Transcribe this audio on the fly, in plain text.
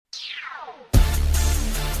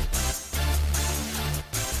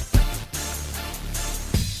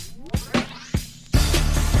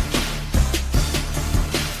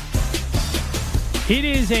It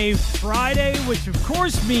is a Friday, which of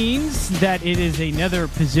course means that it is another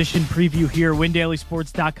position preview here at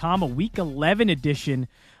WinDailySports.com, a Week 11 edition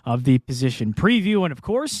of the position preview. And of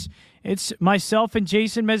course, it's myself and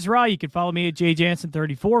Jason Mezra. You can follow me at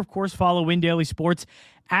JJansen34. Of course, follow Win Daily Sports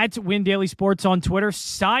at Win Daily Sports on Twitter.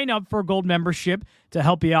 Sign up for a gold membership to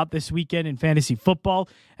help you out this weekend in fantasy football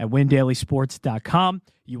at WinDailySports.com.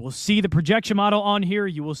 You will see the projection model on here.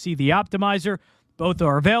 You will see the optimizer. Both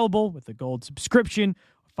are available with a gold subscription.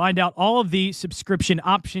 Find out all of the subscription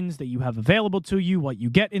options that you have available to you, what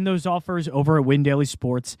you get in those offers over at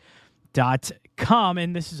WinDailySports.com.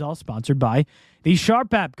 And this is all sponsored by the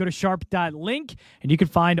Sharp app. Go to sharp.link, and you can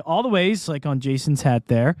find all the ways, like on Jason's hat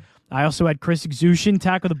there. I also had Chris Exushin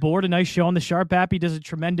tackle the board, a nice show on the Sharp app. He does a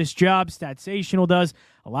tremendous job. Statsational does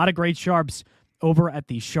a lot of great Sharps over at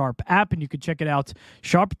the Sharp app, and you can check it out,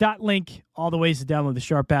 sharp.link, all the ways to download the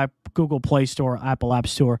Sharp app, Google Play Store, Apple App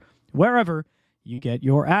Store, wherever you get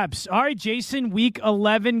your apps. All right, Jason, Week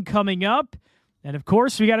 11 coming up, and of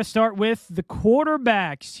course, we got to start with the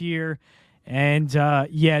quarterbacks here, and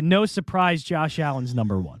no surprise, Josh Allen's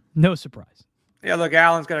number one. No surprise. Yeah, look,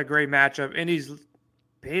 Allen's got a great matchup, and he's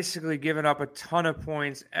basically given up a ton of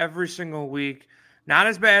points every single week. Not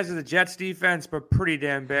as bad as the Jets defense, but pretty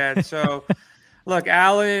damn bad. So, look,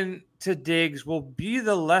 Allen to Diggs will be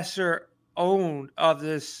the lesser owned of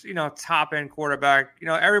this, top end quarterback.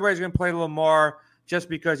 Everybody's going to play Lamar just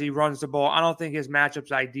because he runs the ball. I don't think his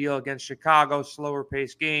matchup's ideal against Chicago, slower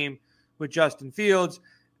paced game with Justin Fields.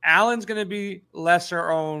 Allen's going to be lesser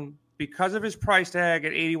owned because of his price tag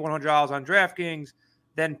at $8,100 on DraftKings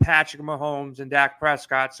than Patrick Mahomes and Dak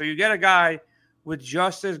Prescott. So you get a guy with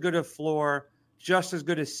just as good a floor, just as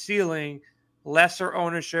good a ceiling, lesser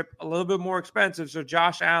ownership, a little bit more expensive. So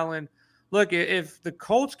Josh Allen, look, if the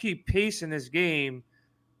Colts keep pace in this game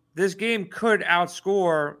could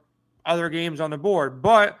outscore other games on the board.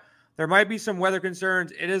 But there might be some weather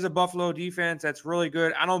concerns. It is a Buffalo defense that's really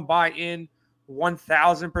good. I don't buy in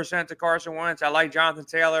 1,000% to Carson Wentz. I like Jonathan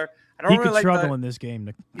Taylor. I don't he really could like struggle in this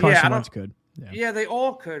game. Carson Wentz could. Yeah, they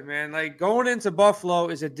all could, man. Like, going into Buffalo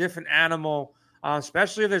is a different animal.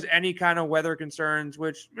 Especially if there's any kind of weather concerns,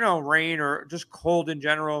 which, rain or just cold in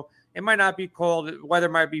general. It might not be cold. Weather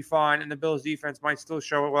might be fine, and the Bills' defense might still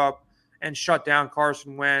show up and shut down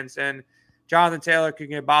Carson Wentz. And Jonathan Taylor can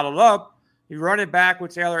get bottled up. You run it back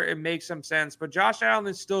with Taylor, it makes some sense. But Josh Allen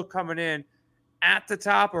is still coming in at the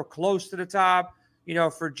top or close to the top.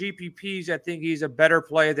 For GPPs, I think he's a better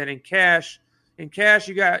play than in cash. In cash,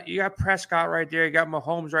 you got Prescott right there. You got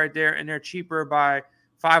Mahomes right there, and they're cheaper by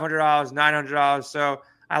 $500, $900. So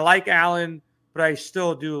I like Allen, but I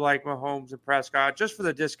still do like Mahomes and Prescott just for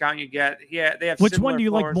the discount you get. Yeah, they have. Which one do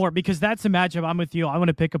you like more? Because that's a matchup I'm with you. I want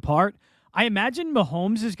to pick apart. I imagine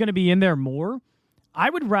Mahomes is going to be in there more.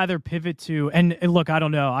 I would rather pivot to, and look, I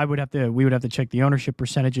don't know. We would have to check the ownership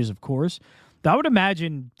percentages, of course. But I would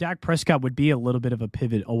imagine Dak Prescott would be a little bit of a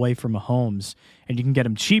pivot away from Mahomes, and you can get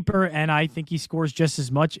him cheaper, and I think he scores just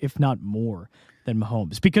as much, if not more, than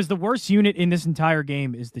Mahomes. Because the worst unit in this entire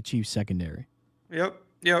game is the Chiefs secondary. Yep.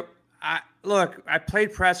 I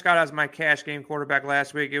played Prescott as my cash game quarterback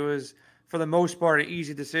last week. It was, for the most part, an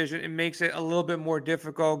easy decision. It makes it a little bit more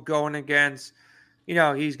difficult going against,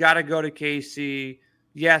 he's got to go to KC.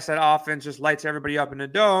 Yes, that offense just lights everybody up in the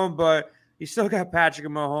dome, but you still got Patrick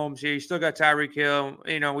Mahomes here. You still got Tyreek Hill.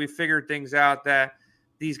 We figured things out that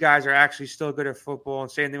these guys are actually still good at football, and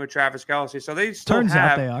same thing with Travis Kelce. So they still Turns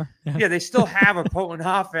out they are. Yeah, they still have a potent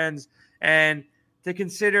offense. And to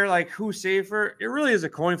consider, who's safer, it really is a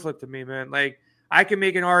coin flip to me, man. I can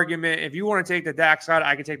make an argument. If you want to take the Dak side,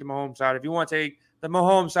 I can take the Mahomes side. If you want to take the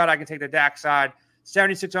Mahomes side, I can take the Dak side.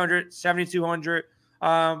 7,600, 7,200.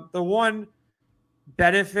 The one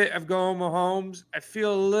benefit of going Mahomes, I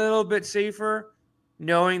feel a little bit safer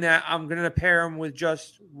knowing that I'm going to pair him with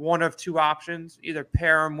just one of two options. Either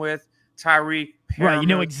pair him with Tyreek, right? You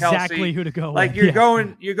know Kelce. exactly who to go with. You're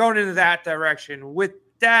going into that direction. With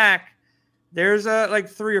Dak, there's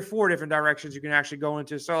 3 or 4 different directions you can actually go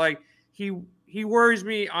into. So he worries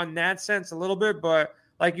me on that sense a little bit, but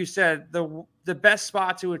like you said, the best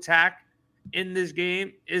spot to attack in this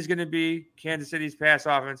game is going to be Kansas City's pass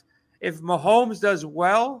offense. If Mahomes does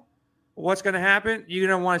well, what's going to happen? You're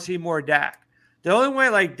going to want to see more Dak. The only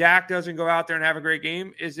way Dak doesn't go out there and have a great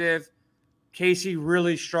game is if Casey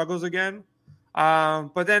really struggles again.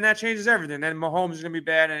 But then that changes everything. Then Mahomes is going to be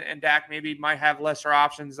bad, and Dak maybe might have lesser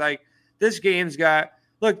options. This game's got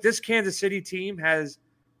 – look, this Kansas City team has,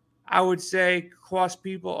 I would say, cost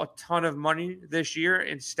people a ton of money this year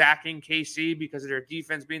in stacking KC because of their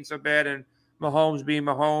defense being so bad and Mahomes being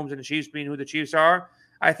Mahomes and the Chiefs being who the Chiefs are.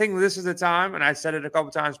 I think this is the time, and I said it a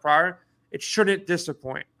couple times prior, it shouldn't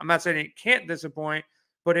disappoint. I'm not saying it can't disappoint,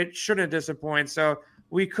 but it shouldn't disappoint. So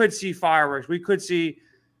we could see fireworks. We could see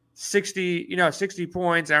 60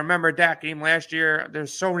 points. I remember that game last year.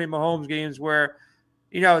 There's so many Mahomes games where,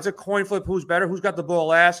 it's a coin flip. Who's better? Who's got the ball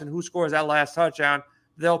last and who scores that last touchdown?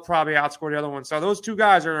 They'll probably outscore the other one. So those two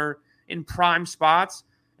guys are in prime spots,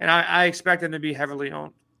 and I expect them to be heavily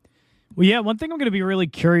owned. Well, yeah, one thing I'm going to be really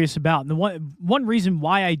curious about, and the one reason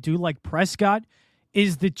why I do like Prescott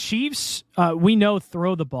is the Chiefs, we know,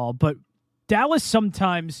 throw the ball, but Dallas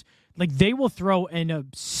sometimes, they will throw an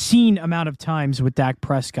obscene amount of times with Dak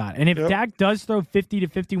Prescott. And if Dak does throw 50 to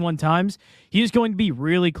 51 times, he is going to be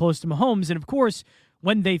really close to Mahomes. And, of course,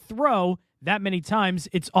 when they throw that many times,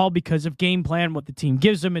 it's all because of game plan, what the team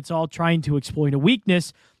gives them. It's all trying to exploit a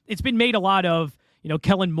weakness. It's been made a lot of,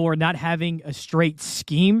 Kellen Moore not having a straight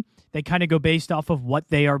scheme. They kind of go based off of what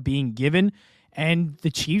they are being given. And the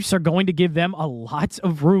Chiefs are going to give them a lot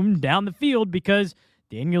of room down the field because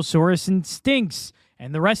Daniel Sorensen stinks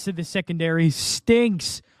and the rest of the secondary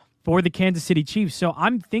stinks for the Kansas City Chiefs. So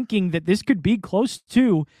I'm thinking that this could be close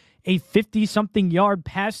to a 50-something yard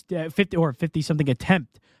pass, 50-something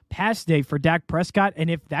attempt pass day for Dak Prescott. And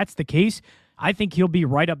if that's the case, I think he'll be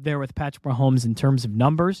right up there with Patrick Mahomes in terms of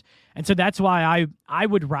numbers. And so that's why I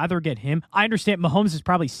would rather get him. I understand Mahomes is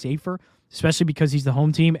probably safer, especially because he's the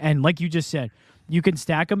home team. And like you just said, you can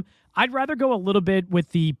stack him. I'd rather go a little bit with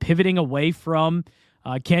the pivoting away from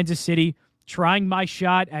Kansas City, trying my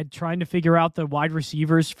shot at trying to figure out the wide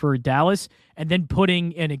receivers for Dallas, and then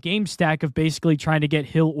putting in a game stack of basically trying to get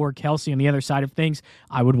Hill or Kelsey on the other side of things.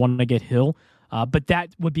 I would want to get Hill, but that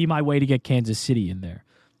would be my way to get Kansas City in there.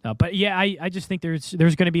 But yeah, I just think there's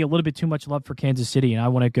going to be a little bit too much love for Kansas City, and I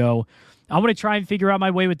want to try and figure out my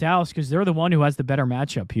way with Dallas because they're the one who has the better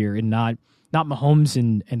matchup here, and not Mahomes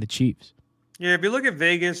and the Chiefs. Yeah, if you look at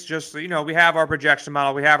Vegas, just, we have our projection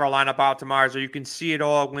model. We have our lineup optimizer. You can see it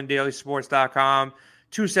all at windailysports.com.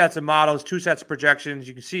 2 sets of models, 2 sets of projections.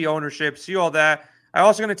 You can see ownership, see all that. I'm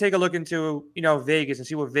also going to take a look into, Vegas and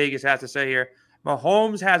see what Vegas has to say here.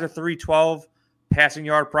 Mahomes has a 312 passing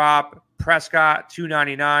yard prop. Prescott,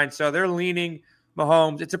 299. So they're leaning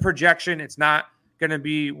Mahomes. It's a projection. It's not going to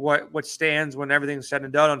be what stands when everything's said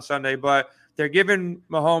and done on Sunday, but they're giving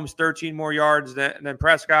Mahomes 13 more yards than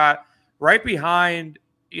Prescott. Right behind,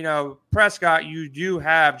 Prescott, you do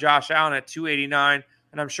have Josh Allen at 289,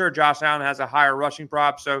 and I'm sure Josh Allen has a higher rushing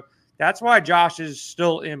prop. So that's why Josh is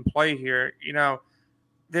still in play here.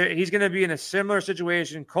 He's going to be in a similar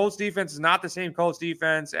situation. Colts defense is not the same Colts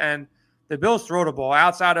defense, and the Bills throw the ball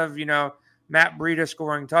outside of, Matt Breida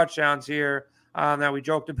scoring touchdowns here that we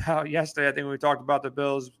joked about yesterday. I think when we talked about the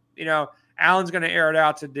Bills, Allen's going to air it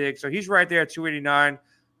out to Diggs. So he's right there at 289. A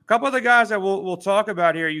couple of the guys that we'll talk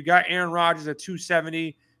about here, you got Aaron Rodgers at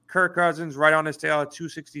 270, Kirk Cousins right on his tail at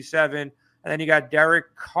 267, and then you got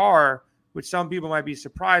Derek Carr, which some people might be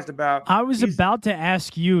surprised about. I was about to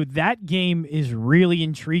ask you, that game is really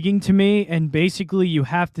intriguing to me, and basically you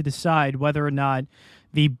have to decide whether or not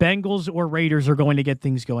the Bengals or Raiders are going to get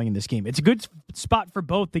things going in this game. It's a good spot for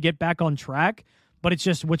both to get back on track, but it's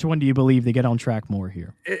just which one do you believe they get on track more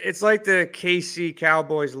here? It's like the KC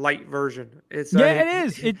Cowboys light version. It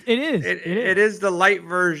is. It is. It is the light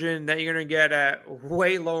version that you're going to get at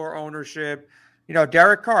way lower ownership.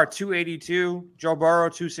 Derek Carr, 282. Joe Burrow,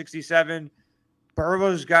 267.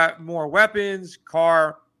 Burrow's got more weapons.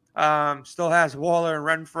 Carr still has Waller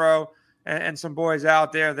and Renfro and some boys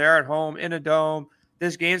out there. They're at home in a dome.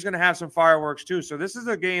 This game's going to have some fireworks too. So this is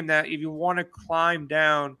a game that if you want to climb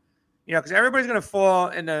down, because everybody's going to fall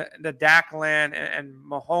in the Dak land and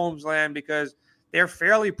Mahomes land because they're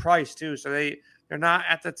fairly priced too. So they're not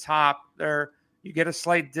at the top. You get a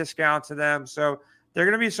slight discount to them. So they're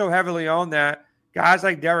going to be so heavily owned that guys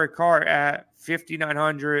like Derek Carr at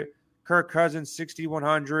 5,900, Kirk Cousins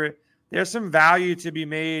 6,100. There's some value to be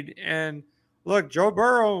made. And look, Joe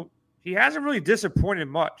Burrow, he hasn't really disappointed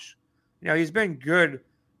much. He's been good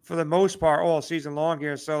for the most part all season long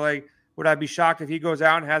here. So, would I be shocked if he goes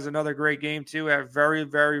out and has another great game too at very,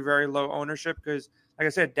 very, very low ownership? Because, like I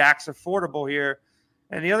said, Dak's affordable here.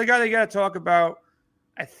 And the other guy they got to talk about,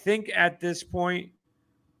 I think at this point,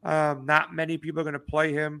 not many people are going to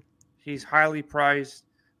play him. He's highly priced,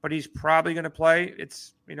 but he's probably going to play.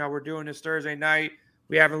 It's, we're doing this Thursday night.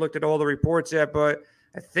 We haven't looked at all the reports yet, but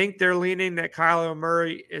I think they're leaning that Kyler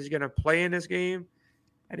Murray is going to play in this game.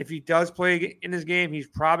 And if he does play in this game, he's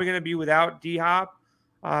probably going to be without D-Hop.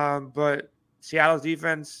 But Seattle's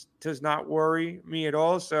defense does not worry me at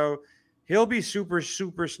all. So he'll be super,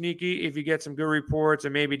 super sneaky if you get some good reports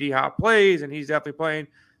and maybe D-Hop plays, and he's definitely playing.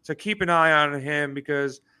 So keep an eye on him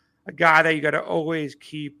because a guy that you got to always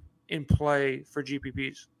keep in play for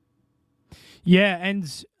GPPs. Yeah,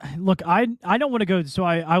 and look, I don't want to go, so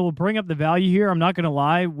I will bring up the value here. I'm not going to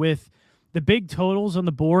lie, with the big totals on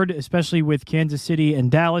the board, especially with Kansas City and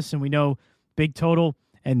Dallas, and we know big total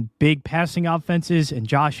and big passing offenses, and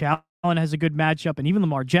Josh Allen has a good matchup, and even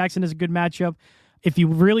Lamar Jackson has a good matchup. If you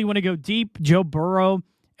really want to go deep, Joe Burrow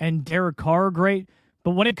and Derek Carr are great,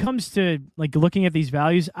 but when it comes to like looking at these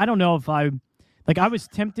values, I don't know if I was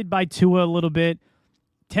tempted by Tua a little bit,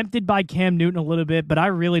 tempted by Cam Newton a little bit, but I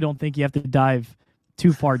really don't think you have to dive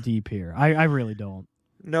too far deep here. I really don't.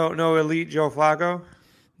 No elite Joe Flacco?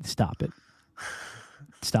 Stop it.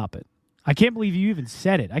 Stop it. I can't believe you even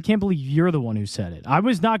said it. I can't believe you're the one who said it. I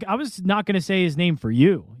was not going to say his name for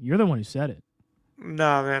you. You're the one who said it.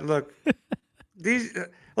 No, man. Look,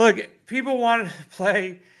 people wanted to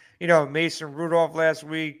play, Mason Rudolph last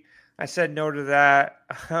week. I said no to that.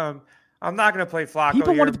 I'm not going to play Flacco.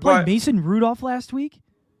 People wanted to play Mason Rudolph last week?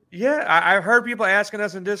 Yeah, I heard people asking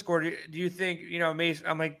us in Discord, do you think, Mason?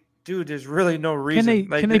 I'm like, dude, there's really no reason.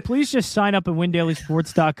 Can they please just sign up at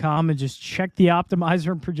WinDailySports.com and just check the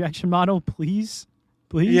optimizer and projection model, please?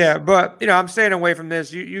 Please? Yeah, but, I'm staying away from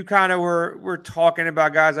this. You kind of were talking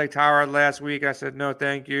about guys like Tyrod last week. I said, no,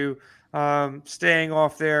 thank you. Staying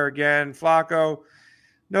off there again. Flacco,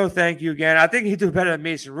 no, thank you again. I think he'd do better than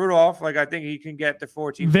Mason Rudolph. I think he can get to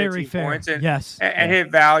 14, Very 15 fair. points and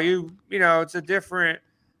hit value. It's a different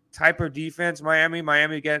type of defense.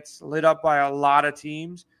 Miami gets lit up by a lot of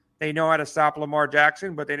teams. They know how to stop Lamar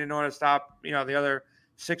Jackson, but they didn't know how to stop, the other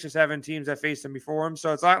 6 or 7 teams that faced him before him.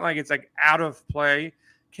 So it's not like it's like out of play.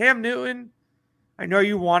 Cam Newton, I know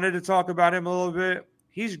you wanted to talk about him a little bit.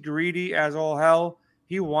 He's greedy as all hell.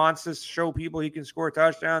 He wants to show people he can score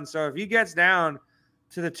touchdowns. So if he gets down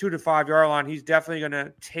to the 2 to 5 yard line, he's definitely going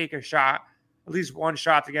to take a shot, at least one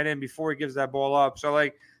shot to get in before he gives that ball up. So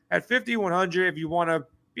at 5,100, if you want to,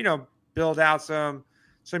 build out some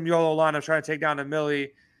YOLO lineups trying to take down the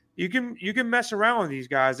Millie, you can mess around with these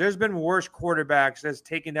guys. There's been worse quarterbacks that's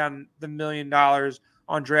taken down the $1 million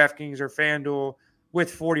on DraftKings or FanDuel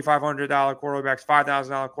with $4,500 quarterbacks,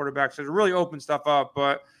 $5,000 quarterbacks. So it really opens stuff up,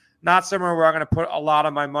 but not somewhere where I'm going to put a lot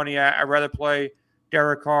of my money at. I'd rather play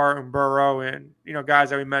Derek Carr and Burrow and, guys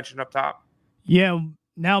that we mentioned up top. Yeah.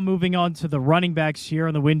 Now moving on to the running backs here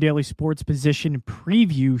on the Win Daily Sports Position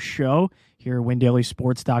Preview Show here at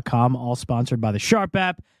WinDailySports.com, all sponsored by the Sharp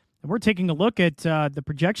app. And we're taking a look at the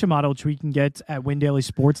projection model, which we can get at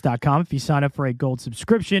WinDailySports.com if you sign up for a gold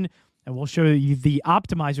subscription. And we'll show you the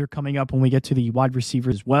optimizer coming up when we get to the wide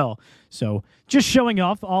receivers as well. So just showing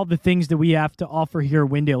off all the things that we have to offer here at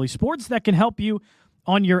Win Daily Sports that can help you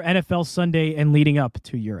on your NFL Sunday and leading up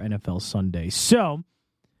to your NFL Sunday. So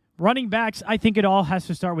running backs, I think it all has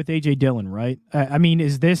to start with A.J. Dillon, right?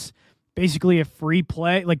 Is this basically a free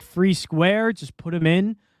play, like free square? Just put him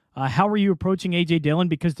in. How are you approaching A.J. Dillon?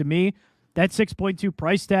 Because to me, that 6.2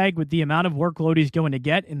 price tag with the amount of workload he's going to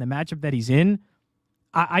get in the matchup that he's in,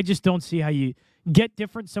 I just don't see how you get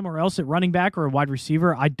different somewhere else at running back or a wide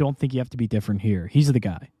receiver. I don't think you have to be different here. He's the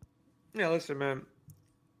guy. Yeah, listen, man.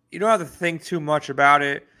 You don't have to think too much about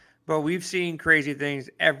it, but we've seen crazy things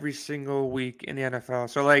every single week in the NFL.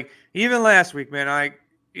 So, even last week, man,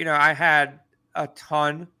 I had a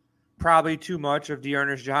ton, probably too much, of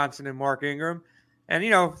Dearness Johnson and Mark Ingram. And,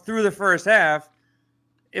 through the first half,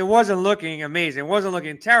 it wasn't looking amazing. It wasn't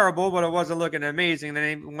looking terrible, but it wasn't looking amazing.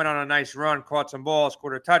 Then he went on a nice run, caught some balls,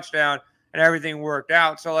 scored a touchdown, and everything worked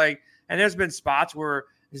out. So, and there's been spots where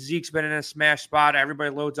Zeke's been in a smash spot.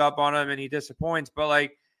 Everybody loads up on him, and he disappoints. But,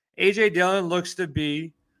 A.J. Dillon looks to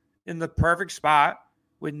be in the perfect spot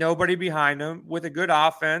with nobody behind him, with a good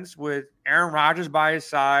offense, with Aaron Rodgers by his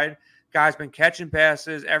side. Guy's been catching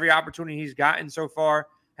passes. Every opportunity he's gotten so far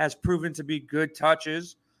has proven to be good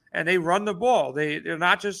touches. And they run the ball. They're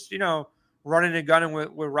not just, running and gunning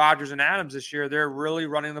with Rodgers and Adams this year. They're really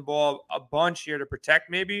running the ball a bunch here to protect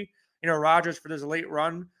maybe, Rodgers for this late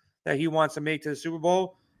run that he wants to make to the Super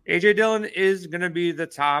Bowl. A.J. Dillon is going to be the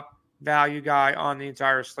top value guy on the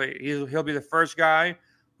entire slate. He'll be the first guy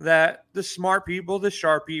that the smart people, the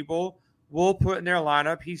sharp people, will put in their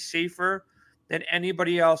lineup. He's safer than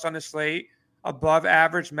anybody else on the slate. Above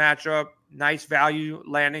average matchup, nice value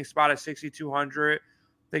landing spot at 6,200.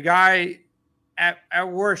 The guy at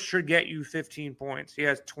worst should get you 15 points. He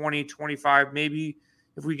has 20, 25. Maybe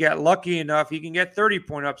if we get lucky enough, he can get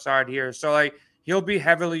 30-point upside here. So, he'll be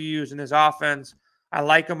heavily used in his offense. I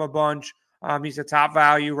like him a bunch. He's a top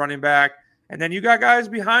value running back. And then you got guys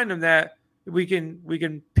behind him that we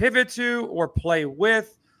can pivot to or play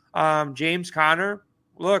with. James Conner,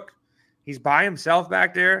 look, he's by himself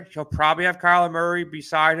back there. He'll probably have Kyler Murray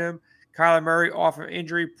beside him. Kyler Murray off of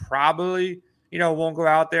injury probably, won't go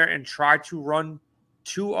out there and try to run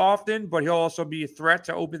too often, but he'll also be a threat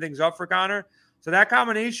to open things up for Connor. So that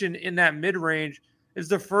combination in that mid-range is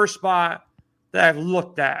the first spot that I've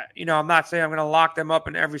looked at. I'm not saying I'm going to lock them up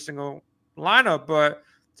in every single lineup, but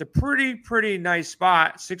it's a pretty nice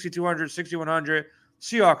spot. 6,200, 6,100.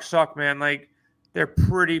 Seahawks suck, man. Like, they're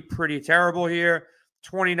pretty terrible here.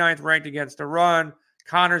 29th ranked against the run.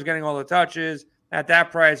 Connor's getting all the touches. At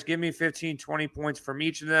that price, give me 15, 20 points from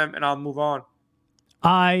each of them, and I'll move on.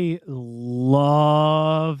 I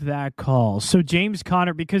love that call. So James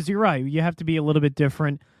Conner, because you're right, you have to be a little bit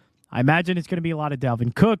different. I imagine it's going to be a lot of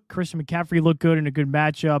Dalvin Cook. Christian McCaffrey looked good in a good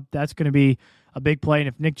matchup. That's going to be a big play. And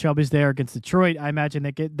if Nick Chubb is there against Detroit, I imagine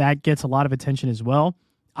that gets a lot of attention as well.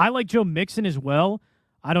 I like Joe Mixon as well.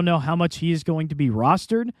 I don't know how much he is going to be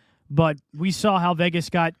rostered, but we saw how Vegas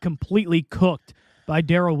got completely cooked by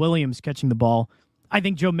Darrell Williams catching the ball. I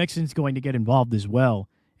think Joe Mixon's going to get involved as well.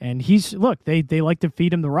 And they like to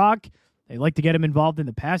feed him the rock. They like to get him involved in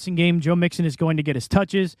the passing game. Joe Mixon is going to get his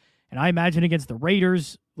touches. And I imagine against the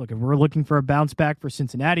Raiders, look, if we're looking for a bounce back for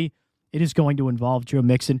Cincinnati, it is going to involve Joe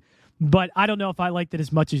Mixon. But I don't know if I liked it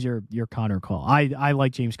as much as your Connor call. I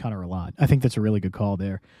like James Conner a lot. I think that's a really good call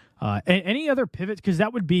there. Any other pivots? Because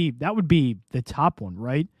that would be the top one,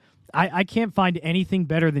 right? I can't find anything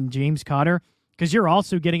better than James Conner because you're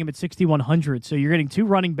also getting him at 6,100. So you're getting two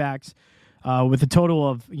running backs with a total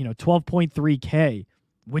of 12.3K,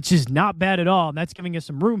 which is not bad at all. And that's giving us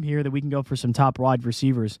some room here that we can go for some top wide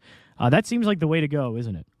receivers. That seems like the way to go,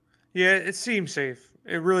 isn't it? Yeah, it seems safe.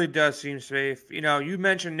 It really does seem safe. You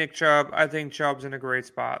mentioned Nick Chubb. I think Chubb's in a great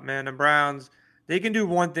spot, man. The Browns, they can do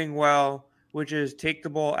one thing well, which is take the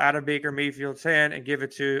ball out of Baker Mayfield's hand and give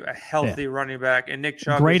it to a healthy running back. And Nick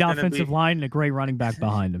Chubb, great offensive line and a great running back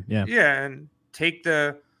behind him. Yeah, yeah, and take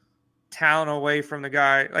the talent away from the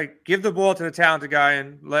guy. Like, give the ball to the talented guy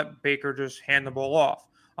and let Baker just hand the ball off.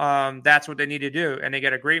 That's what they need to do, and they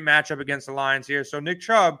get a great matchup against the Lions here. So Nick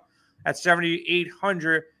Chubb at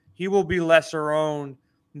 7,800. He will be lesser owned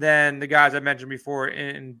than the guys I mentioned before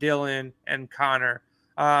in Dylan and Connor.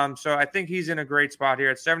 So I think he's in a great spot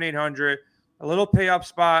here at 7,800. A little pay up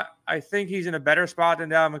spot. I think he's in a better spot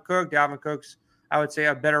than Dalvin Cook. Dalvin Cook's, I would say,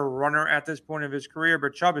 a better runner at this point of his career,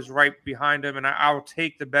 but Chubb is right behind him, and I will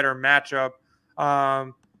take the better matchup.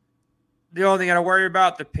 The only thing I got to worry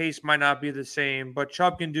about, the pace might not be the same, but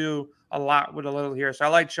Chubb can do a lot with a little here. So I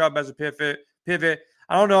like Chubb as a pivot.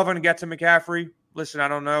 I don't know if I'm going to get to McCaffrey. Listen, I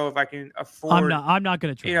don't know if I can afford. I'm not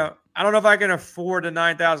going to try. I don't know if I can afford the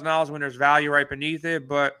 $9,000 when there's value right beneath it,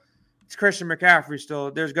 but it's Christian McCaffrey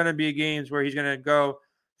still. There's going to be games where he's going to go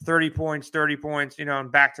 30 points, in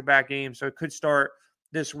back-to-back games. So it could start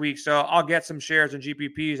this week. So I'll get some shares in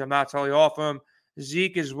GPPs. I'm not totally off him.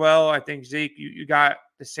 Zeke as well. I think Zeke, you got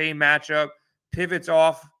the same matchup. Pivots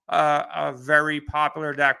off a very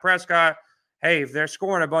popular Dak Prescott. Hey, if they're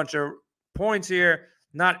scoring a bunch of points here,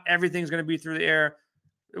 not everything's going to be through the air.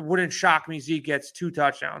 It wouldn't shock me Zeke gets 2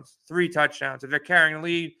 touchdowns, 3 touchdowns. If they're carrying the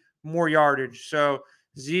lead, more yardage. So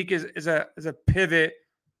Zeke is a pivot,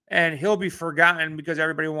 and he'll be forgotten because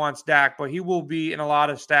everybody wants Dak, but he will be in a lot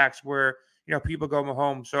of stacks where people go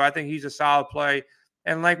Mahomes. So I think he's a solid play.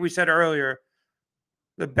 And like we said earlier,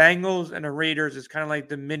 the Bengals and the Raiders is kind of like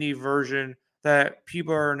the mini version that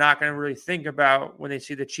people are not going to really think about when they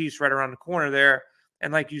see the Chiefs right around the corner there.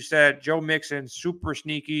 And like you said, Joe Mixon, super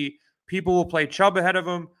sneaky. People will play Chubb ahead of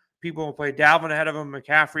him. People will play Dalvin ahead of him,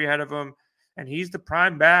 McCaffrey ahead of him. And he's the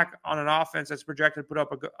prime back on an offense that's projected to put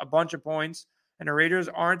up a bunch of points. And the Raiders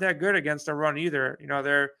aren't that good against the run either.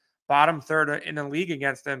 They're bottom third in the league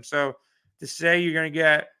against them. So to say you're going to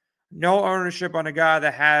get no ownership on a guy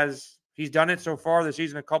that he's done it so far this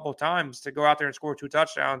season a couple of times to go out there and score 2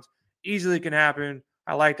 touchdowns, easily can happen.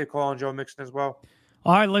 I like the call on Joe Mixon as well.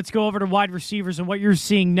 All right, let's go over to wide receivers and what you're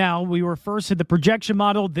seeing now. We were first at the projection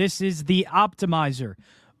model. This is the optimizer.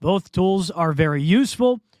 Both tools are very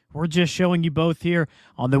useful. We're just showing you both here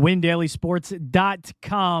on the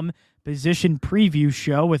WinDailySports.com position preview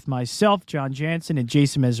show with myself, John Jansen, and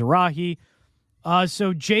Jason Mizrahi.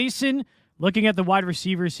 So Jason, looking at the wide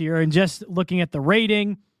receivers here and just looking at the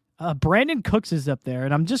rating, Brandon Cooks is up there.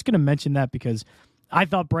 And I'm just going to mention that because I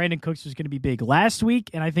thought Brandon Cooks was going to be big last week,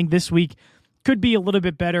 and I think this week could be a little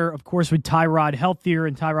bit better, of course, with Tyrod healthier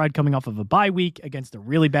and Tyrod coming off of a bye week against a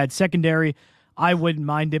really bad secondary. I wouldn't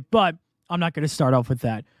mind it, but I'm not going to start off with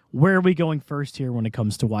that. Where are we going first here when it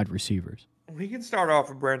comes to wide receivers? We can start off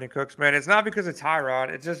with Brandon Cooks, man. It's not because of Tyrod.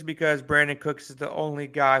 It's just because Brandon Cooks is the only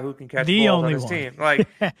guy who can catch balls on his team. Like,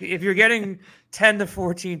 if you're getting 10 to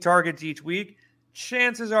 14 targets each week,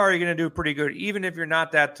 chances are you're going to do pretty good, even if you're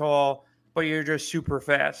not that tall, but you're just super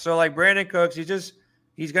fast. So, like, Brandon Cooks, he's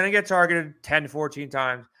going to get targeted 10 to 14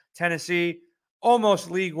 times. Tennessee,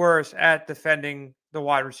 almost league worst at defending the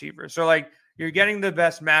wide receiver. So, like, you're getting the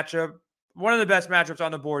best matchup, one of the best matchups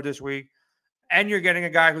on the board this week, and you're getting a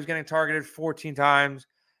guy who's getting targeted 14 times.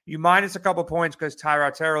 You minus a couple points because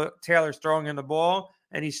Tyrod Taylor's throwing in the ball,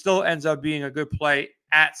 and he still ends up being a good play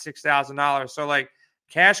at $6,000. So, like,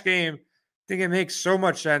 cash game, I think it makes so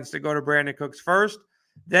much sense to go to Brandon Cooks first.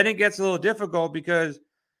 Then it gets a little difficult because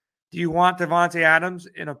do you want Devontae Adams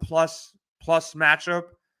in a plus matchup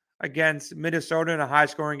against Minnesota in a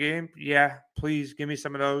high-scoring game? Yeah, please give me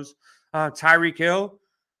some of those. Tyreek Hill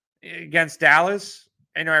against Dallas.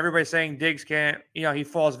 I know everybody's saying Diggs can't, he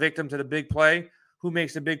falls victim to the big play. Who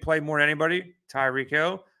makes the big play more than anybody? Tyreek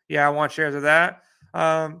Hill. Yeah, I want shares of that.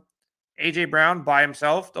 A.J. Brown by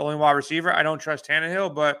himself, the only wide receiver. I don't trust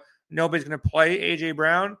Tannehill, but nobody's going to play A.J.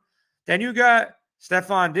 Brown. Then you got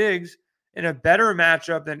Stephon Diggs in a better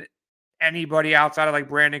matchup than anybody outside of like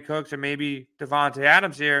Brandon Cooks and maybe Devontae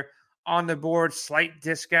Adams here on the board, slight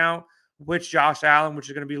discount, which Josh Allen, which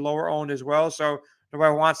is going to be lower owned as well. So do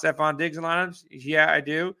I want Stephon Diggs in lineups? Yeah, I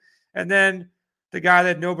do. And then the guy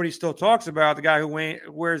that nobody still talks about, the guy who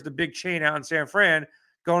wears the big chain out in San Fran,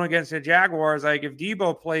 going against the Jaguars. Like, if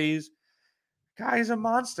Debo plays, guy's a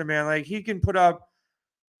monster, man. Like, he can put up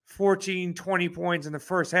 14, 20 points in the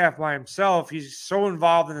first half by himself. He's so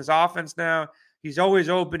involved in his offense now. He's always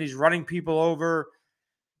open. He's running people over.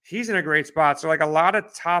 He's in a great spot. So, like, a lot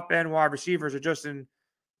of top-end wide receivers are just in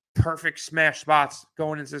perfect smash spots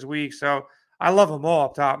going into this week. So, I love them all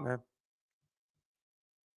up top, man.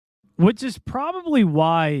 Which is probably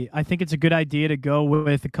why I think it's a good idea to go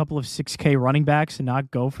with a couple of 6K running backs and not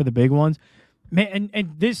go for the big ones. Man,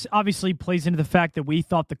 and this obviously plays into the fact that we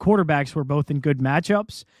thought the quarterbacks were both in good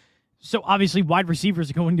matchups. So obviously wide receivers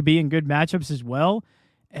are going to be in good matchups as well.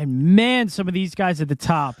 And man, some of these guys at the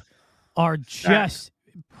top are just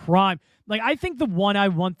prime. Like, I think the one I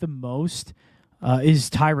want the most is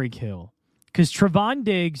Tyreek Hill. Because Trevon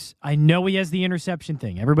Diggs, I know he has the interception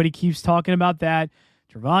thing. Everybody keeps talking about that.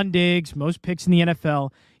 Trevon Diggs, most picks in the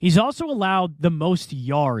NFL. He's also allowed the most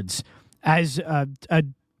yards as a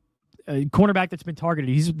cornerback that's been targeted.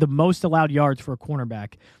 He's the most allowed yards for a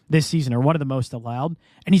cornerback this season, or one of the most allowed.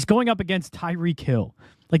 And he's going up against Tyreek Hill.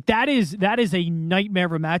 Like, that is a nightmare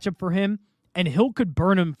of a matchup for him, and Hill could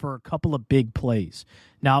burn him for a couple of big plays.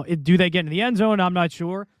 Now, do they get in the end zone? I'm not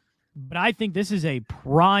sure. But I think this is a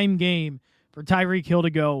prime game for Tyreek Hill to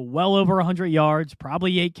go well over 100 yards,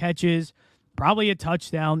 probably 8 catches, probably a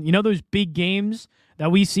touchdown. You know those big games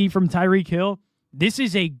that we see from Tyreek Hill? This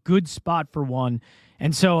is a good spot for one.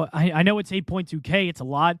 And so I know it's 8.2K. It's a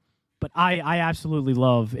lot, but I absolutely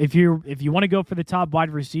love. If you want to go for the top wide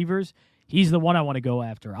receivers, he's the one I want to go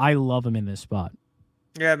after. I love him in this spot.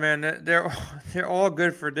 Yeah, man, they're all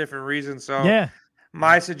good for different reasons. So yeah,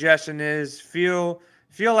 my suggestion is feel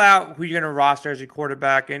out who you're going to roster as your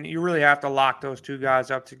quarterback, and you really have to lock those two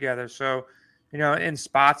guys up together. So, in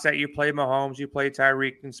spots that you play Mahomes, you play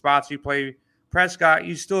Tyreek. In spots you play Prescott,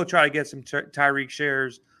 you still try to get some Tyreek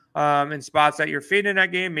shares. In spots that you're fading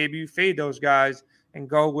that game, maybe you fade those guys and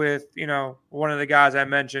go with, one of the guys I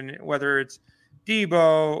mentioned, whether it's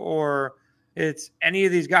Debo or it's any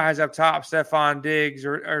of these guys up top, Stephon Diggs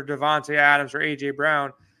or Devontae Adams or A.J.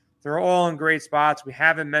 Brown. They're all in great spots. We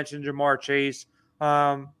haven't mentioned Jamar Chase.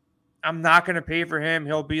 I'm not going to pay for him.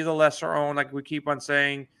 He'll be the lesser owned, like we keep on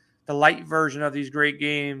saying. The light version of these great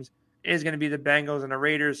games is going to be the Bengals and the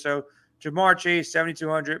Raiders. So Jamar Chase,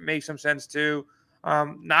 7,200, makes some sense too.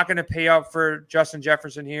 Not going to pay up for Justin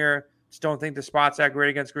Jefferson here. Just don't think the spot's that great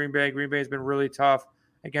against Green Bay. Green Bay has been really tough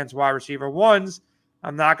against wide receiver ones.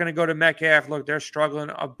 I'm not going to go to Metcalf. Look, they're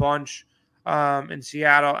struggling a bunch in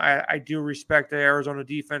Seattle. I do respect the Arizona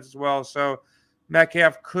defense as well. So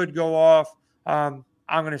Metcalf could go off. I'm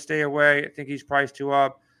going to stay away. I think he's priced too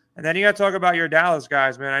up. And then you got to talk about your Dallas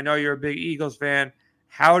guys, man. I know you're a big Eagles fan.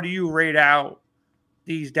 How do you rate out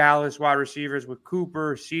these Dallas wide receivers with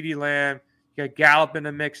Cooper, CeeDee Lamb? You got Gallup in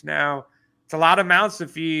the mix now. It's a lot of mouths to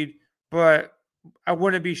feed, but I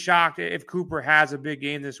wouldn't be shocked if Cooper has a big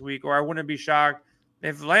game this week, or I wouldn't be shocked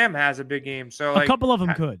if Lamb has a big game. So a couple of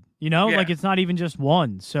them could, like it's not even just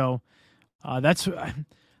one. So that's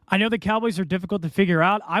 – I know the Cowboys are difficult to figure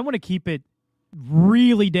out. I want to keep it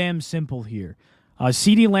really damn simple here.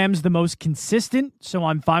 CeeDee Lamb's the most consistent, so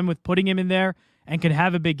I'm fine with putting him in there and can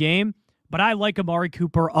have a big game. But I like Amari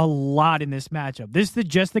Cooper a lot in this matchup. This is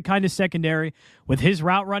just the kind of secondary with his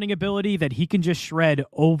route running ability that he can just shred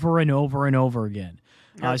over and over and over again.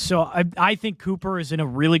 Yep. So I think Cooper is in a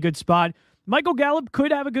really good spot. Michael Gallup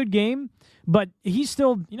could have a good game, but he's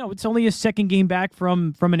still, it's only his second game back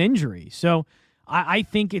from an injury. So I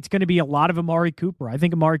think it's going to be a lot of Amari Cooper. I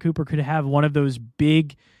think Amari Cooper could have one of those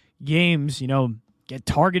big games, get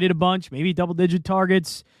targeted a bunch, maybe double-digit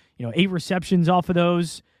targets, 8 receptions off of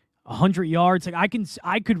those, 100 yards. Like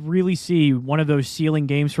I could really see one of those ceiling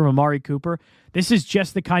games from Amari Cooper. This is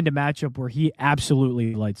just the kind of matchup where he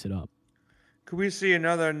absolutely lights it up. Could we see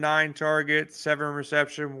another 9 target, 7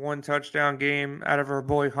 reception, 1 touchdown game out of our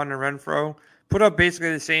boy Hunter Renfrow? Put up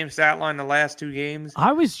basically the same stat line the last 2 games.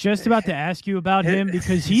 I was just about to ask you about him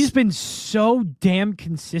because he's been so damn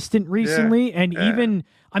consistent recently, and even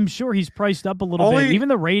I'm sure he's priced up a little bit. Even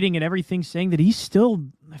the rating and everything saying that he's still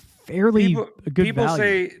fairly a good people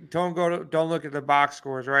value. Say don't look at the box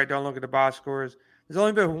scores, right? Don't look at the box scores. There's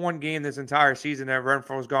only been 1 game this entire season that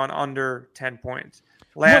Renfro's gone under 10 points.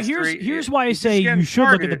 Here's why I say you should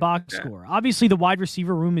look at the box score. Obviously, the wide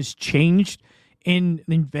receiver room has changed in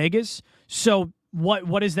Vegas. So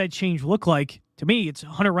what does that change look like? To me, it's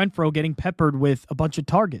Hunter Renfrow getting peppered with a bunch of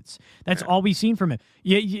targets. That's all we've seen from him.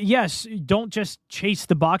 Yes, don't just chase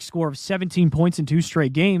the box score of 17 points in 2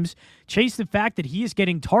 straight games. Chase the fact that he is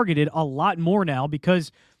getting targeted a lot more now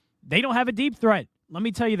because they don't have a deep threat. Let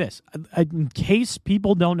me tell you this. In case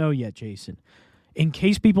people don't know yet, Jason, in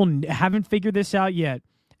case people haven't figured this out yet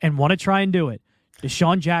and want to try and do it,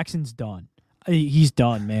 Deshaun Jackson's done. He's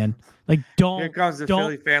done, man. Like, Here comes the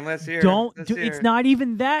Philly fan. Let's hear. It's not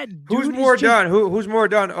even that. Dude, who's more done? Who's more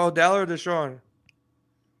done? Odell or Deshaun?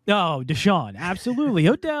 No, Deshaun. Absolutely.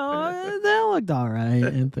 Odell looked all right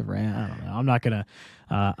at the Rams. I don't know. I'm not gonna.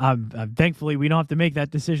 I'm thankfully we don't have to make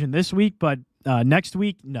that decision this week, but next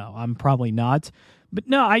week, no, I'm probably not. But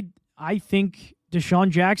no, I think Deshaun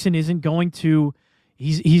Jackson isn't going to.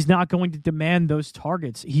 He's not going to demand those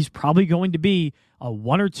targets. He's probably going to be a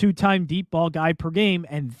 1 or 2 time deep ball guy per game,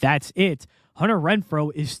 and that's it. Hunter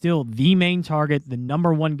Renfrow is still the main target, the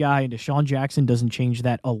number 1 guy, and Deshaun Jackson doesn't change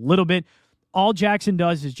that a little bit. All Jackson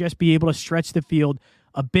does is just be able to stretch the field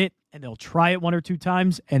a bit, and they'll try it 1 or 2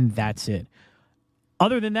 times, and that's it.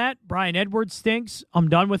 Other than that, Bryan Edwards stinks. I'm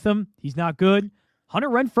done with him. He's not good. Hunter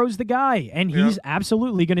Renfrow's the guy, and he's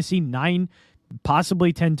absolutely going to see 9,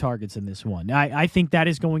 possibly 10 targets in this one. I think that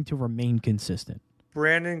is going to remain consistent.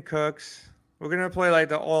 Brandon Cooks. We're going to play like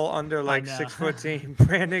the all under 6-foot team.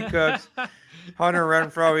 Brandon Cooks, Hunter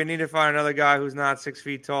Renfrow. We need to find another guy who's not 6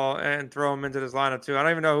 feet tall and throw him into this lineup too. I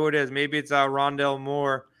don't even know who it is. Maybe it's Rondell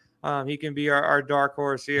Moore. He can be our dark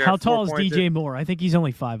horse here. How tall is DJ Moore? I think he's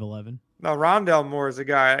only 5'11". No, Rondell Moore is a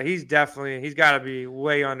guy. He's got to be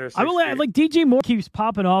way under 6 feet. Like DJ Moore keeps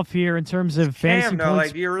popping off here in terms of fantasy points.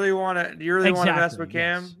 Like, do you really want to mess with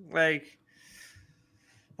Cam? Yes. Like,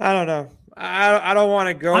 I don't know. I don't want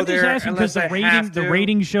to go there. I'm just asking because the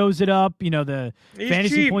rating shows it up. The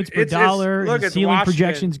fantasy cheap. Points per dollar. Look, the ceiling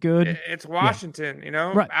projection's good. It's Washington.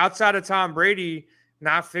 Right. Outside of Tom Brady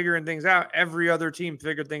not figuring things out, every other team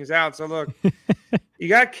figured things out. So look, you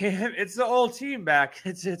got Cam. It's the old team back.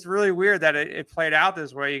 It's really weird that it played out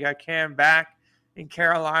this way. You got Cam back in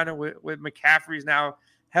Carolina with McCaffrey's now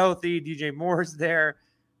healthy. DJ Moore's there.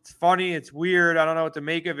 It's funny. It's weird. I don't know what to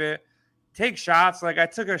make of it. Take shots. Like, I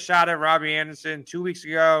took a shot at Robbie Anderson 2 weeks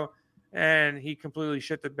ago, and he completely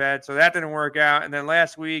shit the bed. So that didn't work out. And then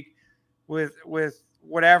last week, with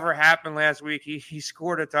whatever happened last week, he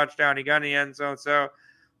scored a touchdown. He got in the end zone. So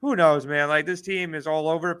who knows, man? Like, this team is all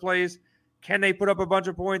over the place. Can they put up a bunch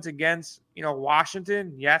of points against,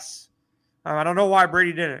 Washington? Yes. I don't know why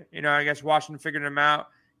Brady didn't. I guess Washington figured him out.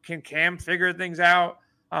 Can Cam figure things out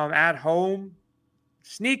at home?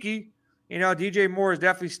 Sneaky. DJ Moore is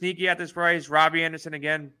definitely sneaky at this price. Robbie Anderson,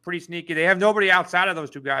 again, pretty sneaky. They have nobody outside of those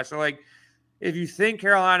 2 guys. So, like, if you think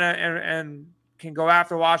Carolina and can go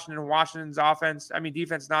after Washington and Washington's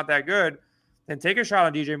defense is not that good, then take a shot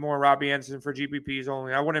on DJ Moore and Robbie Anderson for GPPs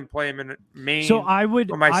only. I wouldn't play him in main or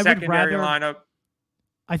my secondary lineup.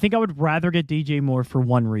 I think I would rather get DJ Moore for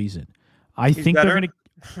one reason. He's think better? They're going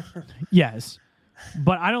to – yes.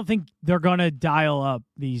 But I don't think they're going to dial up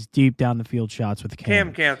these deep down the field shots with Cam.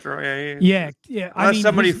 Cam can't throw. Yeah. Unless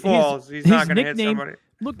somebody falls, he's not going to hit somebody.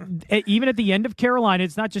 Look, even at the end of Carolina,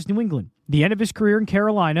 it's not just New England. The end of his career in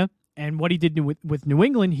Carolina and what he did with New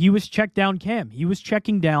England, he was checked down Cam. He was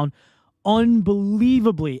checking down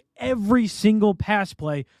unbelievably. Every single pass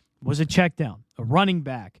play was a check down, a running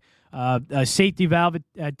back, a safety valve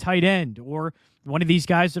at tight end, or one of these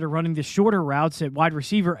guys that are running the shorter routes at wide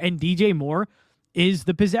receiver. And DJ Moore is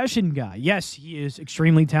the possession guy. Yes, he is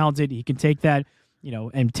extremely talented. He can take that,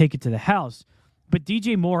 and take it to the house. But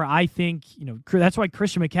DJ Moore, I think, that's why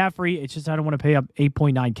Christian McCaffrey, it's just I don't want to pay up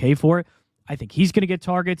 $8.9K for it. I think he's going to get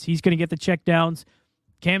targets. He's going to get the checkdowns.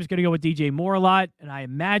 Cam's going to go with DJ Moore a lot. And I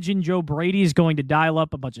imagine Joe Brady is going to dial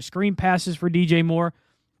up a bunch of screen passes for DJ Moore.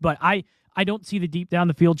 But I don't see the deep down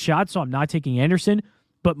the field shot, so I'm not taking Anderson.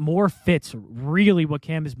 but Moore fits really what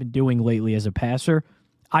Cam has been doing lately as a passer.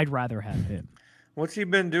 I'd rather have him. What's he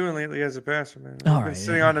been doing lately as a passer, man?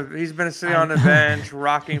 He's been sitting on the bench,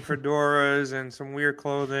 rocking fedoras and some weird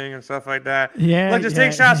clothing and stuff like that. Yeah, Look, just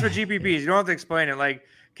take shots for GPPs. You don't have to explain it. Like,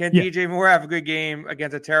 can DJ Moore have a good game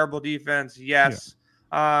against a terrible defense? Yes.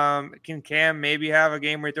 Can Cam maybe have a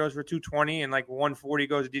game where he throws for 220 and like 140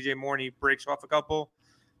 goes to DJ Moore and he breaks off a couple?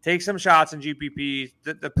 Take some shots in GPPs.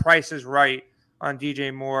 The price is right on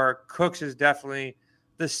DJ Moore. Cooks is definitely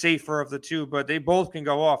the safer of the two, but they both can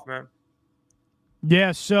go off, man.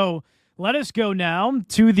 Yeah, so let us go now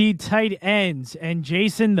to the tight ends. And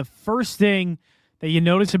Jason, the first thing that you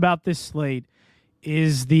notice about this slate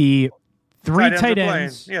is the three tight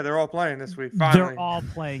ends. Yeah, they're all playing this week. Finally. They're all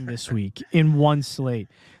playing this week in one slate.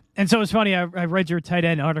 And so it's funny, I read your tight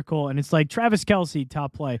end article, and it's like Travis Kelce,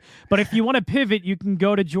 top play. But if you want to pivot, you can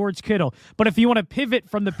go to George Kittle. But if you want to pivot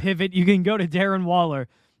from the pivot, you can go to Darren Waller.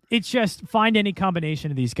 It's just find any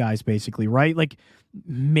combination of these guys, basically, right? Like,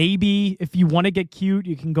 maybe if you want to get cute,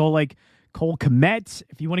 you can go like Cole Kmet.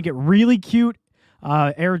 If you want to get really cute,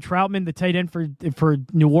 Aaron Troutman, the tight end for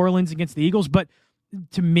New Orleans against the Eagles. But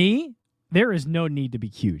to me, there is no need to be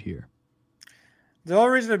cute here. The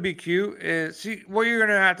only reason to be cute is, what you're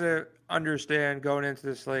going to have to understand going into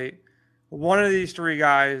the slate. One of these three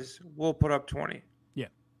guys will put up 20. Yeah.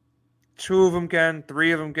 Two of them can,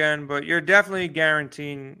 three of them can, but you're definitely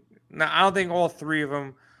guaranteeing. Now, I don't think all three of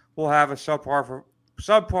them will have a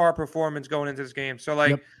subpar performance going into this game. So,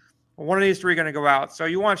 like, one of these three are going to go out. So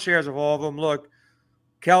you want shares of all of them. Look,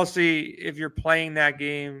 Kelce, if you're playing that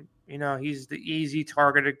game, he's the easy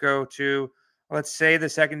target to go to. Let's say the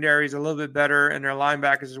secondary is a little bit better and their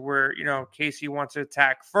linebackers is where, Casey wants to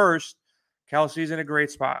attack first. Kelsey's in a great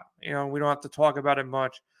spot. We don't have to talk about it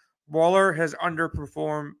much. Waller has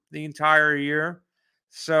underperformed the entire year,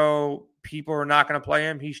 so people are not going to play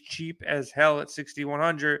him. He's cheap as hell at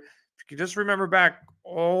 6,100. If you can just remember back,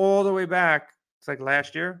 all the way back, it's like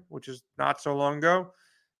last year, which is not so long ago,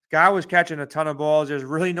 guy was catching a ton of balls. There's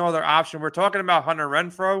really no other option. We're talking about Hunter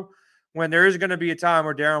Renfrow, when there is going to be a time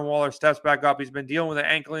where Darren Waller steps back up. He's been dealing with an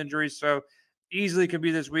ankle injury, so easily could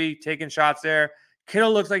be this week, taking shots there.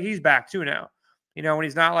 Kittle looks like he's back too now. When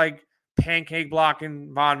he's not like pancake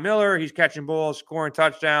blocking Von Miller, he's catching balls, scoring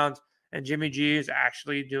touchdowns, and Jimmy G is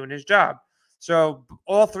actually doing his job. So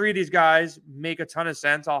all three of these guys make a ton of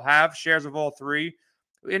sense. I'll have shares of all three.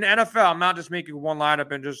 In NFL, I'm not just making one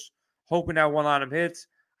lineup and just hoping that one lineup hits.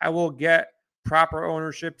 I will get proper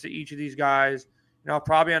ownership to each of these guys. I'll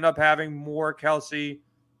probably end up having more Kelce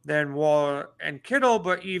than Waller and Kittle,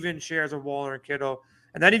 but even shares of Waller and Kittle.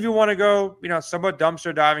 And then if you want to go, somewhat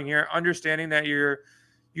dumpster diving here, understanding that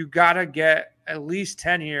you got to get at least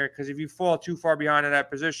 10 here, because if you fall too far behind in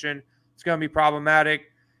that position, it's going to be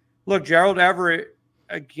problematic. Look, Gerald Everett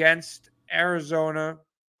against Arizona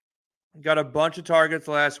got a bunch of targets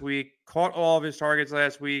last week, caught all of his targets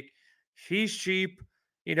last week. He's cheap.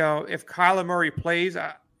 If Kyler Murray plays,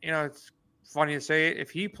 it's funny to say it.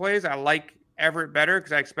 If he plays, I like Everett better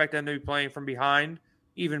because I expect him to be playing from behind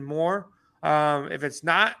even more. If it's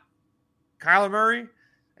not Kyler Murray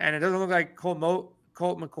and it doesn't look like Colt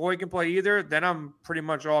McCoy can play either, then I'm pretty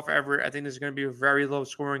much off Everett. I think this is going to be a very low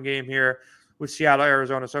scoring game here with Seattle,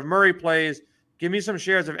 Arizona. So if Murray plays, give me some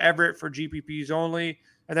shares of Everett for GPPs only.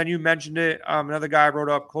 And then you mentioned it. Another guy wrote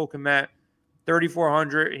up Cole Kmet,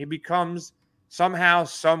 3,400. He becomes somehow,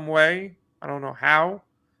 some way, I don't know how,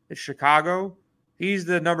 it's Chicago. He's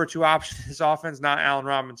the number 2 option in this offense, not Allen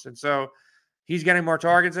Robinson. So he's getting more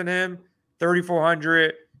targets than him,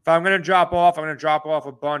 3,400. If I'm going to drop off, I'm going to drop off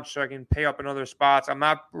a bunch so I can pay up in other spots. I'm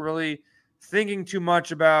not really thinking too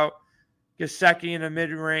much about Gesicki in the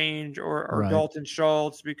mid-range or right. Dalton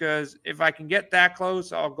Schultz, because if I can get that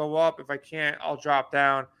close, I'll go up. If I can't, I'll drop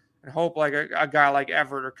down and hope like a guy like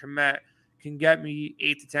Everett or Kmet can get me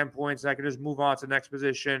 8 to 10 points and I can just move on to the next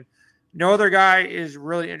position. No other guy is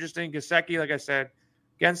really interesting. Gesicki, like I said,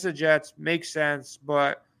 against the Jets, makes sense,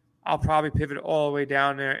 but I'll probably pivot all the way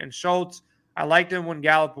down there. And Schultz, I liked him when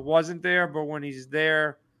Gallup wasn't there, but when he's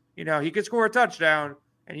there, he could score a touchdown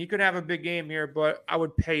and he could have a big game here, but I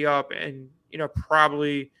would pay up and,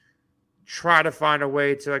 probably try to find a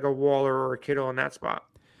way to like a Waller or a Kittle in that spot.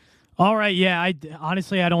 All right, yeah. I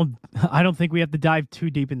honestly, I don't think we have to dive too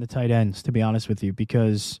deep in the tight ends, to be honest with you,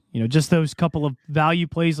 because just those couple of value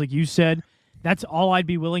plays, like you said, that's all I'd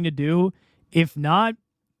be willing to do. If not,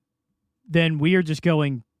 then we are just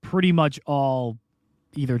going pretty much all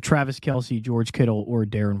either Travis Kelce, George Kittle, or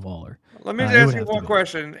Darren Waller. Let me ask you one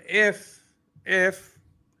question: If this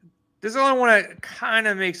is the only one that kind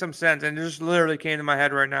of makes some sense, and it just literally came to my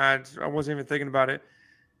head right now, I wasn't even thinking about it.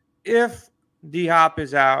 If D-Hop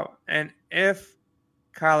is out, and if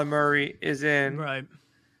Kyler Murray is in, right.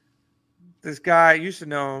 This guy, used to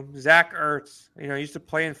know him, Zach Ertz, used to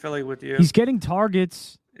play in Philly with you. He's getting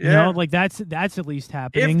targets. Yeah. Like that's at least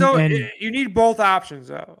happening. You need both options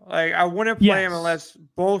though. Like I wouldn't play him unless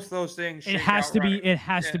both those things. It has to be. It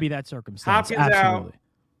has to be that circumstance. Hopkins Absolutely.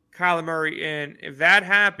 Out, Kyler Murray in. If that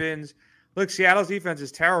happens, look, Seattle's defense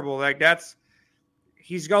is terrible. Like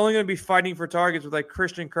he's only going to be fighting for targets with like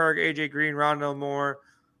Christian Kirk, AJ Green, Rondell Moore.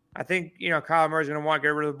 I think Kyler Murray's going to want to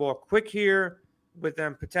get rid of the ball quick here with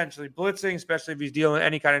them potentially blitzing, especially if he's dealing with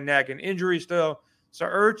any kind of neck and injury still. So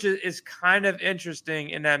Ertz is kind of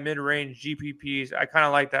interesting in that mid-range GPPs. I kind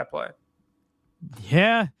of like that play.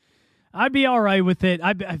 Yeah, I'd be all right with it.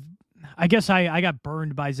 I guess I got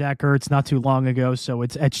burned by Zach Ertz not too long ago, so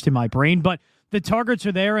it's etched in my brain. But the targets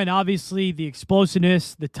are there, and obviously the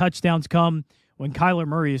explosiveness, the touchdowns come when Kyler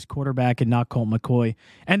Murray is quarterback and not Colt McCoy.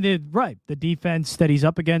 And the defense that he's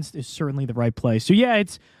up against is certainly the right play. So yeah,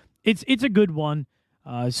 it's a good one.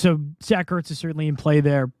 So Zach Ertz is certainly in play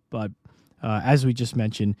there, but as we just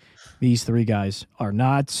mentioned, these three guys are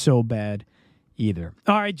not so bad either.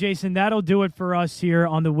 All right, Jason, that'll do it for us here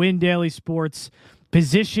on the Win Daily Sports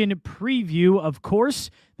Position Preview. Of course,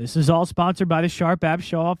 this is all sponsored by the Sharp app.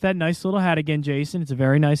 Show off that nice little hat again, Jason. It's a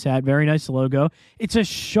very nice hat, very nice logo. It's a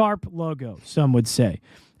Sharp logo, some would say.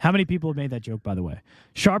 How many people have made that joke, by the way?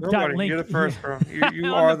 Sharp.link. You're the first, bro.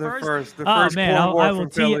 You are the first. The first man, I'll I'll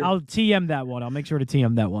TM that one. I'll make sure to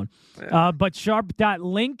TM that one. Yeah. But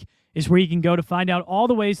Sharp.link is where you can go to find out all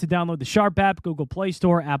the ways to download the Sharp app, Google Play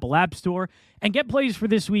Store, Apple App Store, and get plays for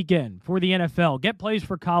this weekend, for the NFL, get plays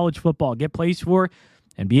for college football, get plays for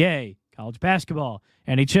NBA, college basketball,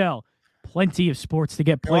 NHL. Plenty of sports to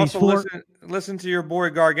get plays for. Listen to your boy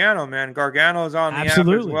Gargano, man. Gargano's on the app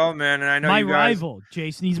as well, man. And I know my you guys... rival,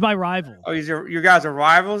 Jason. He's my rival. Oh, you guys are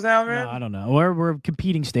rivals now, man? No, I don't know. We're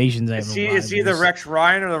competing stations. Is he the Rex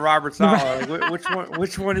Ryan or the Robert Saleh?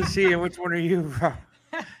 Which one is he and which one are you, bro?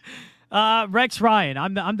 Rex Ryan.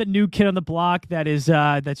 I'm the new kid on the block.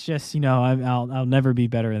 That's just I'll never be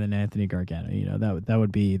better than Anthony Gargano. That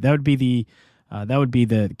would be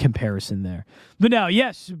the comparison there. But no,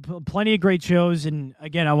 yes, plenty of great shows. And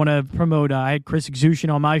again, I want to promote. I had Chris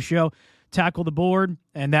Exushin on my show, Tackle the Board,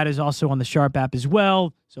 and that is also on the Sharp app as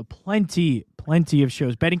well. So plenty of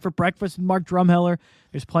shows. Betting for Breakfast with Mark Drumheller.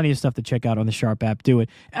 There's plenty of stuff to check out on the Sharp app. Do it.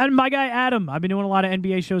 And my guy Adam, I've been doing a lot of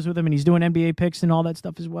NBA shows with him, and he's doing NBA picks and all that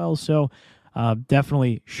stuff as well. So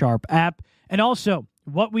definitely Sharp app. And also,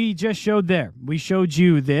 what we just showed there, we showed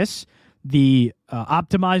you this, the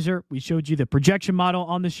optimizer. We showed you the projection model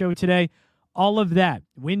on the show today. All of that,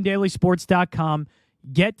 windailysports.com.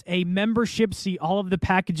 Get a membership, see all of the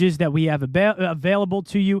packages that we have available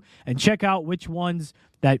to you, and check out which ones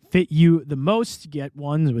that fit you the most. Get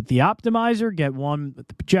ones with the optimizer, get one with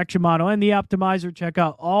the projection model and the optimizer. Check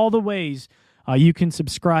out all the ways you can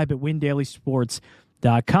subscribe at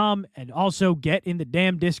windailysports.com, and also get in the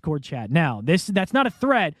damn Discord chat. Now, that's not a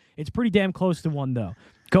threat. It's pretty damn close to one, though.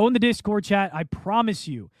 Go in the Discord chat. I promise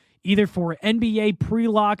you, either for NBA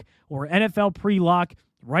pre-lock or NFL pre-lock,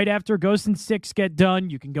 right after Ghost and Six get done,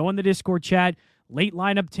 you can go in the Discord chat, late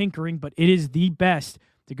lineup tinkering, but it is the best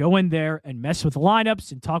to go in there and mess with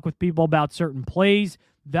lineups and talk with people about certain plays,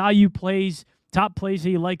 value plays, top plays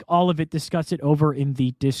that you like, all of it. Discuss it over in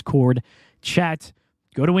the Discord chat.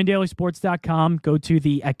 Go to windailysports.com, go to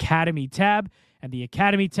the Academy tab, and the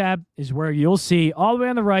Academy tab is where you'll see all the way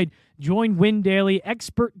on the right, join Win Daily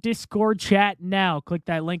Expert Discord chat now. Click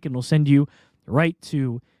that link and we'll send you right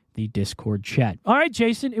to the Discord chat. All right,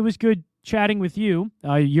 Jason, it was good chatting with you.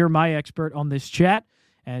 You're my expert on this chat,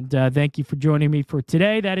 and thank you for joining me for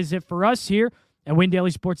today. That is it for us here at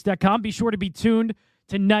windailysports.com. Be sure to be tuned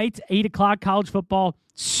tonight, 8 o'clock, college football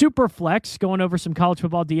Superflex, going over some college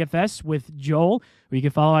football DFS with Joel, where you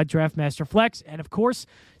can follow at Draftmaster Flex. And, of course,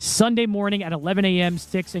 Sunday morning at 11 a.m.,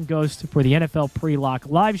 Sticks and Ghost for the NFL Pre-Lock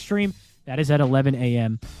live stream. That is at 11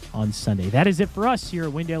 a.m. on Sunday. That is it for us here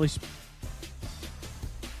at Win Daily Sports.